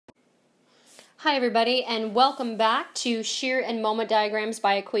Hi everybody, and welcome back to Shear and Moment Diagrams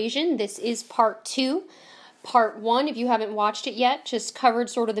by Equation. This is part 2. Part 1, if you haven't watched it yet, just covered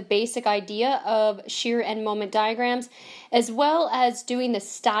sort of the basic idea of shear and moment diagrams, as well as doing the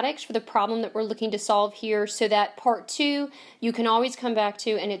statics for the problem that we're looking to solve here, so that part 2 you can always come back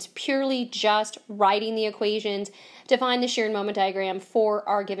to, and it's purely just writing the equations to find the shear and moment diagram for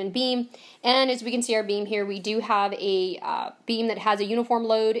our given beam. And as we can see our beam here, we do have a beam that has a uniform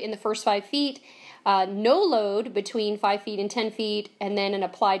load in the first 5 feet, no load between 5 feet and 10 feet, and then an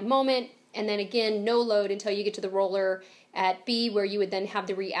applied moment. And then again, no load until you get to the roller at B, where you would then have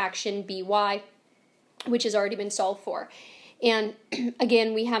the reaction By, which has already been solved for. And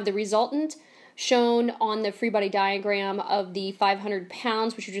again, we have the resultant shown on the Freebody diagram of the 500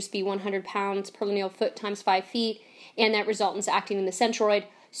 pounds, which would just be 100 pounds per lineal foot times 5 feet, and that resultant's acting in the centroid,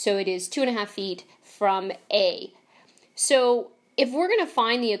 so it is 2.5 feet from A. So if we're going to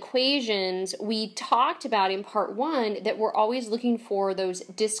find the equations, we talked about in part 1 that we're always looking for those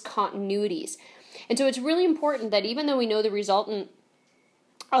discontinuities. And so it's really important that even though we know the resultant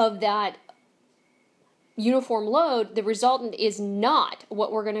of that uniform load, the resultant is not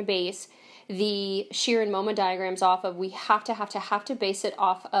what we're going to base the shear and moment diagrams off of. We have to base it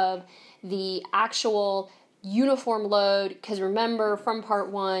off of the actual uniform load, because remember from part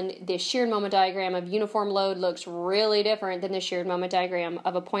 1, the shear and moment diagram of uniform load looks really different than the shear and moment diagram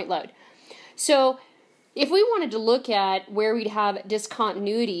of a point load. So if we wanted to look at where we'd have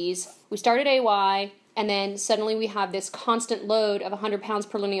discontinuities, we start at AY, and then suddenly we have this constant load of 100 pounds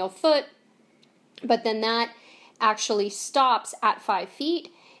per lineal foot, but then that actually stops at 5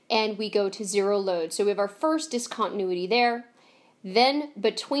 feet, and we go to zero load. So we have our first discontinuity there. Then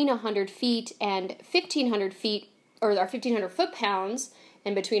between 100 feet and 1,500 feet, or our 1,500 foot-pounds,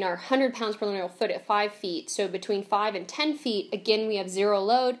 and between our 100 pounds per lineal foot at 5 feet, so between 5 and 10 feet, again we have zero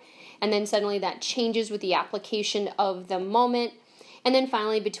load, and then suddenly that changes with the application of the moment. And then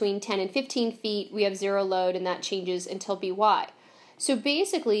finally between 10 and 15 feet, we have zero load, and that changes until By. So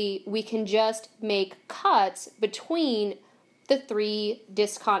basically, we can just make cuts between the 3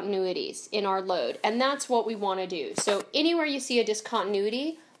 discontinuities in our load, and that's what we want to do. So anywhere you see a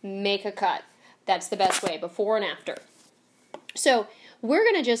discontinuity, make a cut. That's the best way, before and after. So we're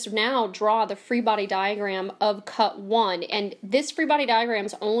going to just now draw the free body diagram of cut 1, and this free body diagram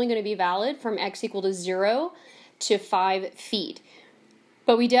is only going to be valid from x equal to 0 to 5 feet.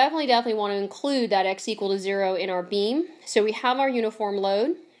 But we definitely want to include that x equal to 0 in our beam. So we have our uniform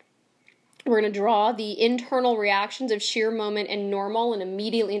load. We're going to draw the internal reactions of shear, moment, and normal, and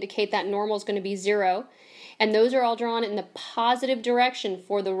immediately indicate that normal is going to be 0. And those are all drawn in the positive direction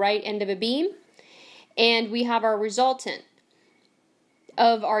for the right end of a beam. And we have our resultant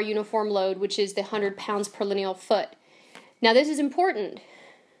of our uniform load, which is the 100 pounds per lineal foot. Now this is important.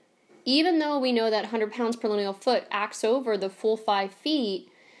 Even though we know that 100 pounds per lineal foot acts over the full 5 feet,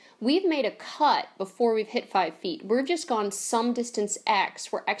 we've made a cut before we've hit 5 feet. We've just gone some distance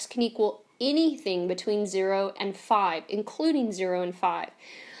x, where x can equal anything between 0 and 5, including 0 and 5.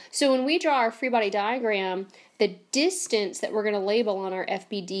 So when we draw our free body diagram, the distance that we're going to label on our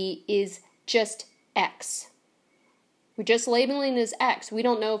FBD is just x. We're just labeling it as x. We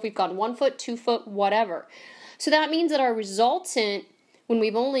don't know if we've gone 1 foot, 2 foot, whatever. So that means that our resultant, when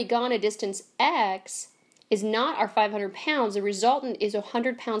we've only gone a distance x, is not our 500 pounds. The resultant is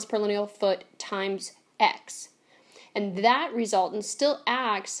 100 pounds per lineal foot times x. And that resultant still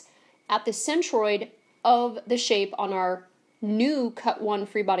acts at the centroid of the shape on our new cut 1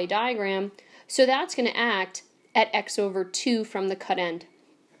 free body diagram. So that's going to act at x over 2 from the cut end.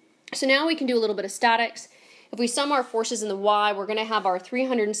 So now we can do a little bit of statics. If we sum our forces in the y, we're going to have our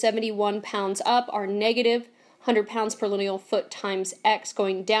 371 pounds up, our negative 100 pounds per lineal foot times x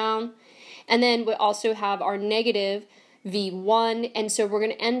going down. And then we also have our negative V1, and so we're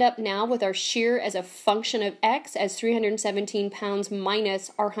going to end up now with our shear as a function of x as 317 pounds minus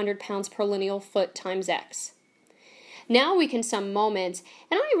our 100 pounds per lineal foot times x. Now we can sum moments,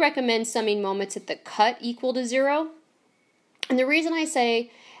 and I recommend summing moments at the cut equal to 0. And the reason I say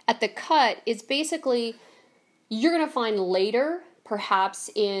at the cut is basically you're going to find later, perhaps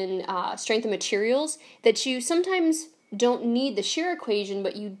in strength of materials, that you sometimes don't need the shear equation,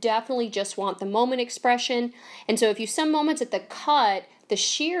 but you definitely just want the moment expression. And so if you sum moments at the cut, the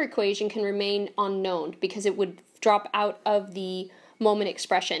shear equation can remain unknown because it would drop out of the moment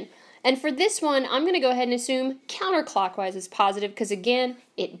expression. And for this one, I'm going to go ahead and assume counterclockwise is positive, because again,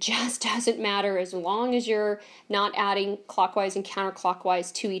 it just doesn't matter as long as you're not adding clockwise and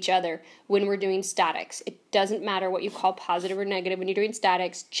counterclockwise to each other when we're doing statics. It doesn't matter what you call positive or negative when you're doing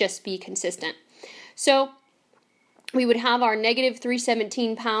statics, just be consistent. So we would have our negative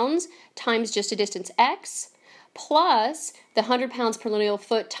 317 pounds times just a distance x, plus the 100 pounds per lineal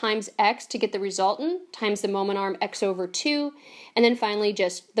foot times x to get the resultant, times the moment arm x over 2, and then finally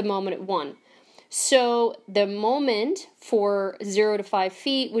just the moment at 1. So the moment for 0 to 5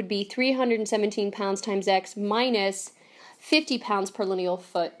 feet would be 317 pounds times x minus 50 pounds per lineal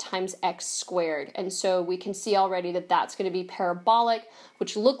foot times x squared. And so we can see already that that's going to be parabolic,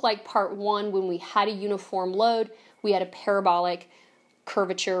 which looked like part 1 when we had a uniform load. We had a parabolic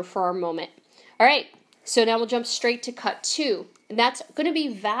curvature for our moment. All right, so now we'll jump straight to cut 2. And that's going to be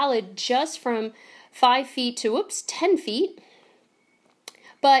valid just from 5 feet to, 10 feet.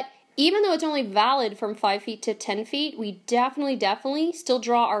 But even though it's only valid from 5 feet to 10 feet, we definitely still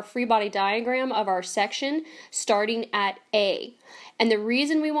draw our free body diagram of our section starting at A. And the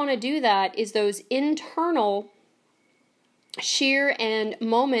reason we want to do that is those internal shear and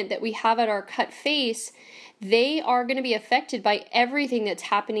moment that we have at our cut face, they are going to be affected by everything that's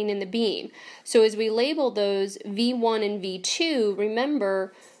happening in the beam. So as we label those V1 and V2,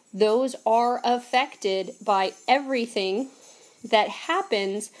 remember those are affected by everything that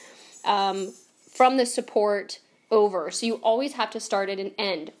happens from the support over. So you always have to start at an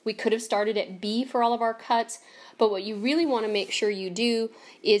end. We could have started at B for all of our cuts, but what you really want to make sure you do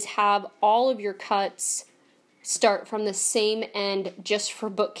is have all of your cuts start from the same end just for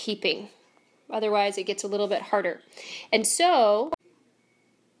bookkeeping. Otherwise, it gets a little bit harder. And so,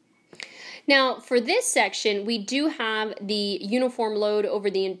 now for this section, we do have the uniform load over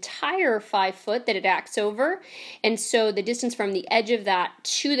the entire 5 foot that it acts over. And so the distance from the edge of that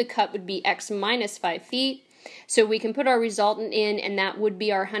to the cut would be x minus 5 feet. So we can put our resultant in, and that would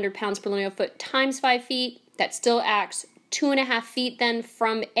be our 100 pounds per lineal foot times 5 feet. That still acts 2.5 feet then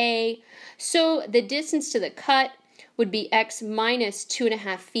from A. So the distance to the cut would be x minus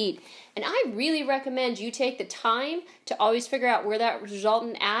 2.5 feet. And I really recommend you take the time to always figure out where that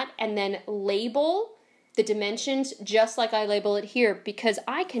resultant at and then label the dimensions just like I label it here, because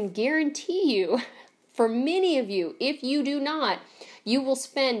I can guarantee you, for many of you, if you do not, you will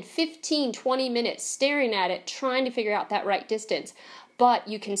spend 15-20 minutes staring at it trying to figure out that right distance. But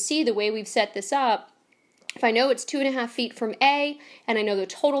you can see the way we've set this up. If I know it's 2.5 feet from A, and I know the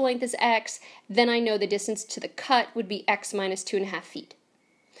total length is x, then I know the distance to the cut would be x minus 2.5 feet.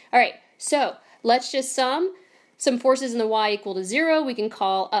 All right, so let's just sum some forces in the y equal to 0. We can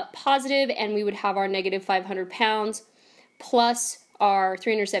call up positive, and we would have our negative 500 pounds plus our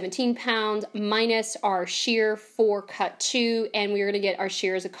 317 pounds minus our shear for cut 2, and we're going to get our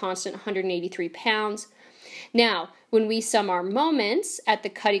shear as a constant 183 pounds. Now, when we sum our moments at the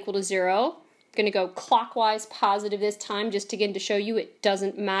cut equal to 0, going to go clockwise positive this time, just again to show you it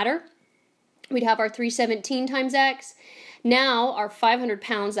doesn't matter. We'd have our 317 times x. Now our 500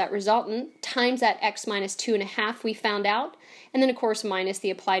 pounds, that resultant, times that x minus 2.5 we found out, and then of course minus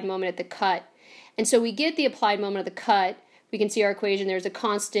the applied moment at the cut. And so we get the applied moment at the cut. We can see our equation, there's a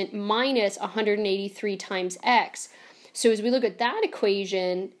constant minus 183 times x. So as we look at that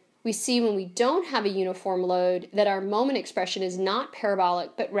equation, we see when we don't have a uniform load that our moment expression is not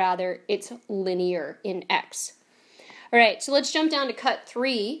parabolic, but rather it's linear in x. All right, so let's jump down to cut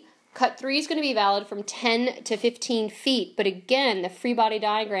 3. Cut 3 is going to be valid from 10 to 15 feet, but again, the free body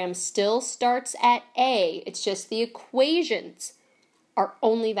diagram still starts at A. It's just the equations are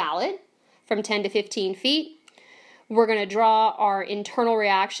only valid from 10 to 15 feet. We're going to draw our internal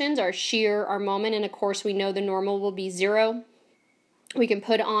reactions, our shear, our moment, and of course we know the normal will be 0. We can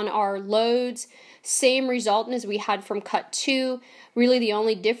put on our loads, same resultant as we had from cut 2. Really the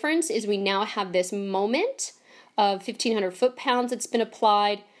only difference is we now have this moment of 1,500 foot-pounds that's been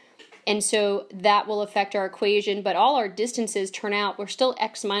applied, and so that will affect our equation, but all our distances turn out, we're still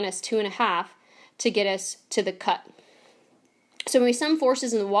x minus 2.5 to get us to the cut. So when we sum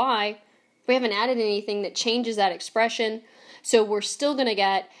forces in the y, we haven't added anything that changes that expression, so we're still going to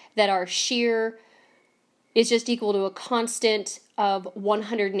get that our shear is just equal to a constant of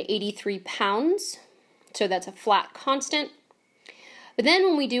 183 pounds. So that's a flat constant. But then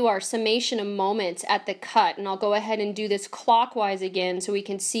when we do our summation of moments at the cut, and I'll go ahead and do this clockwise again so we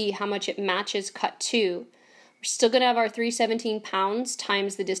can see how much it matches cut 2. We're still going to have our 317 pounds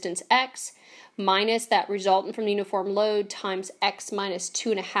times the distance x minus that resultant from the uniform load times x minus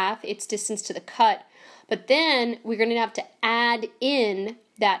 2.5, its distance to the cut. But then we're going to have to add in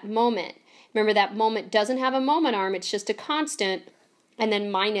that moment. Remember, that moment doesn't have a moment arm, it's just a constant, and then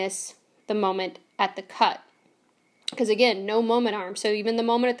minus the moment at the cut. Because again, no moment arm, so even the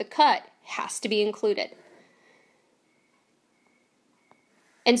moment at the cut has to be included.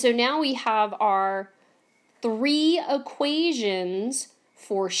 And so now we have our 3 equations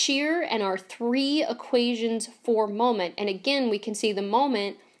for shear and our 3 equations for moment. And again, we can see the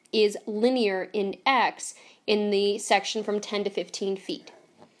moment is linear in x in the section from 10 to 15 feet.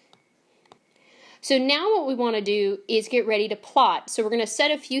 So now what we want to do is get ready to plot. So we're going to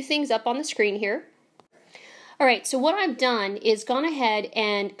set a few things up on the screen here. All right, so what I've done is gone ahead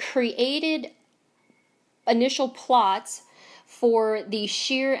and created initial plots for the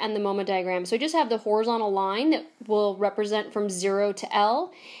shear and the moment diagram. So I just have the horizontal line that will represent from 0 to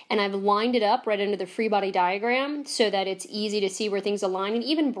L, and I've lined it up right under the Freebody diagram so that it's easy to see where things align, and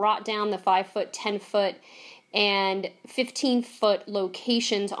even brought down the 5-foot, 10-foot, and 15-foot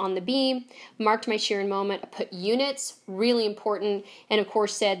locations on the beam, marked my shear and moment, I put units, really important, and of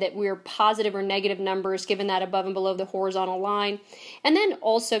course said that we're positive or negative numbers given that above and below the horizontal line, and then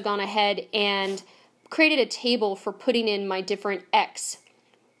also gone ahead and created a table for putting in my different X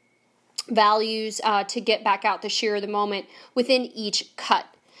values to get back out the shear of the moment within each cut.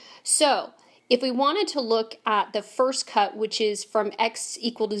 So if we wanted to look at the first cut, which is from X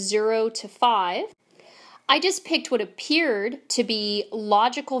equal to 0 to 5, I just picked what appeared to be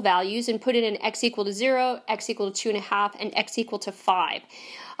logical values and put it in X equal to 0, X equal to 2.5, and X equal to 5.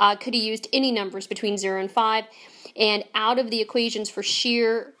 Could have used any numbers between 0 and 5. And out of the equations for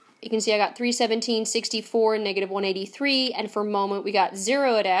shear, you can see I got 317, 64, and negative 183. And for moment, we got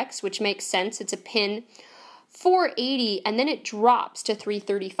 0 at X, which makes sense. It's a pin, 480, and then it drops to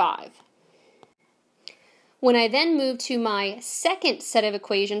 335. When I then move to my second set of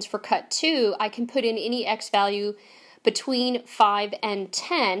equations for cut 2, I can put in any X value between 5 and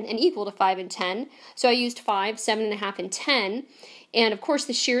 10 and equal to 5 and 10. So I used 5, 7.5, and 10. And of course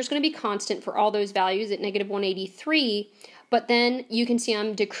the shear is going to be constant for all those values at negative 183. But then you can see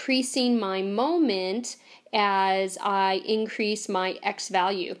I'm decreasing my moment as I increase my X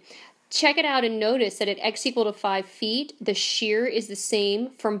value. Check it out and notice that at X equal to 5 feet, the shear is the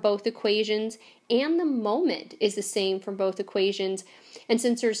same from both equations and the moment is the same from both equations. And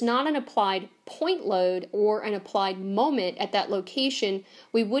since there's not an applied point load or an applied moment at that location,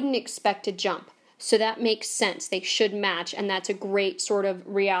 we wouldn't expect to jump. So that makes sense. They should match, and that's a great sort of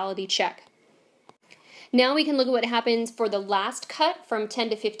reality check. Now we can look at what happens for the last cut from 10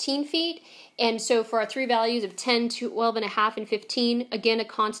 to 15 feet. And so for our 3 values of 10, 12.5, and 15, again a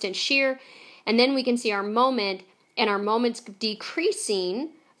constant shear. And then we can see our moment, and our moment's decreasing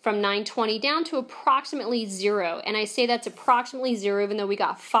from 920 down to approximately 0. And I say that's approximately 0 even though we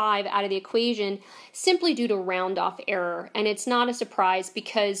got 5 out of the equation simply due to round off error. And it's not a surprise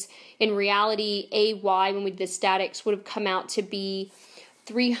because in reality, AY when we did the statics would have come out to be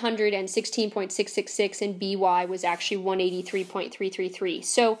 316.666 and BY was actually 183.333.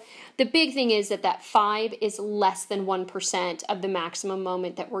 So the big thing is that that 5 is less than 1% of the maximum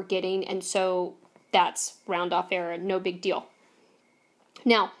moment that we're getting, and so that's round off error, no big deal.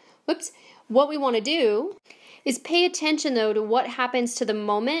 Now, what we want to do is pay attention though to what happens to the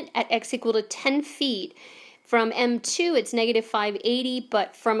moment at X equal to 10 feet. From M2, it's negative 580,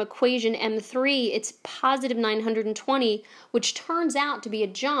 but from equation M3, it's positive 920, which turns out to be a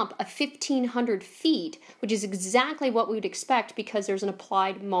jump of 1,500 feet, which is exactly what we would expect because there's an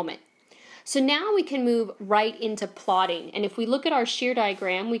applied moment. So now we can move right into plotting. And if we look at our shear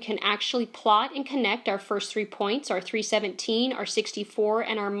diagram, we can actually plot and connect our first 3 points, our 317, our 64,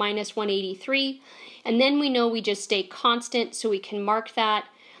 and our minus 183. And then we know we just stay constant, so we can mark that.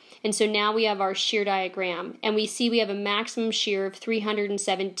 And so now we have our shear diagram, and we see we have a maximum shear of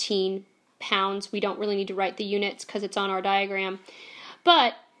 317 pounds. We don't really need to write the units because it's on our diagram.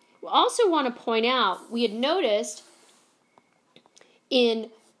 But we also want to point out, we had noticed in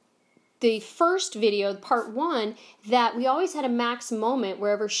the first video, part 1, that we always had a max moment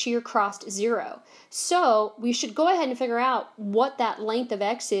wherever shear crossed 0. So we should go ahead and figure out what that length of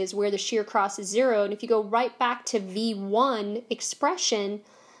X is where the shear crosses 0. And if you go right back to V1 expression,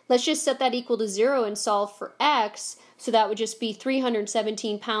 let's just set that equal to 0 and solve for X. So that would just be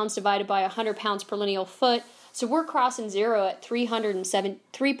 317 pounds divided by 100 pounds per lineal foot. So we're crossing 0 at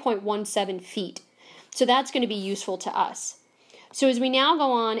 3.17 feet. So that's going to be useful to us. So as we now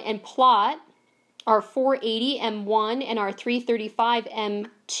go on and plot our 480 M1 and our 335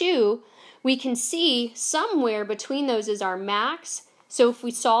 M2, we can see somewhere between those is our max. So if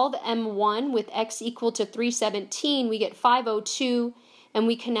we solve M1 with X equal to 317, we get 502, and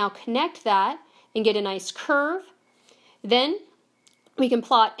we can now connect that and get a nice curve. Then we can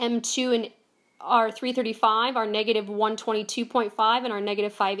plot M2 and our 335, our negative 122.5 and our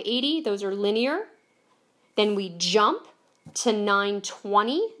negative 580. Those are linear. Then we jump to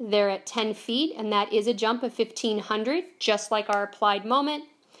 920 there at 10 feet, and that is a jump of 1,500, just like our applied moment.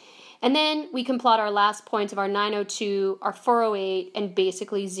 And then we can plot our last points of our 902, our 408, and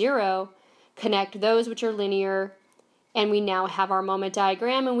basically 0, connect those which are linear, and we now have our moment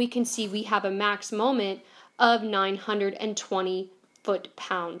diagram, and we can see we have a max moment of 920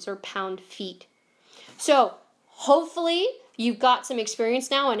 foot-pounds or pound-feet. So hopefully you've got some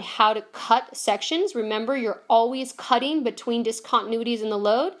experience now on how to cut sections. Remember, you're always cutting between discontinuities in the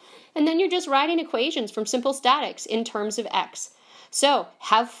load, and then you're just writing equations from simple statics in terms of x. So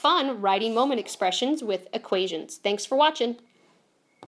have fun writing moment expressions with equations. Thanks for watching.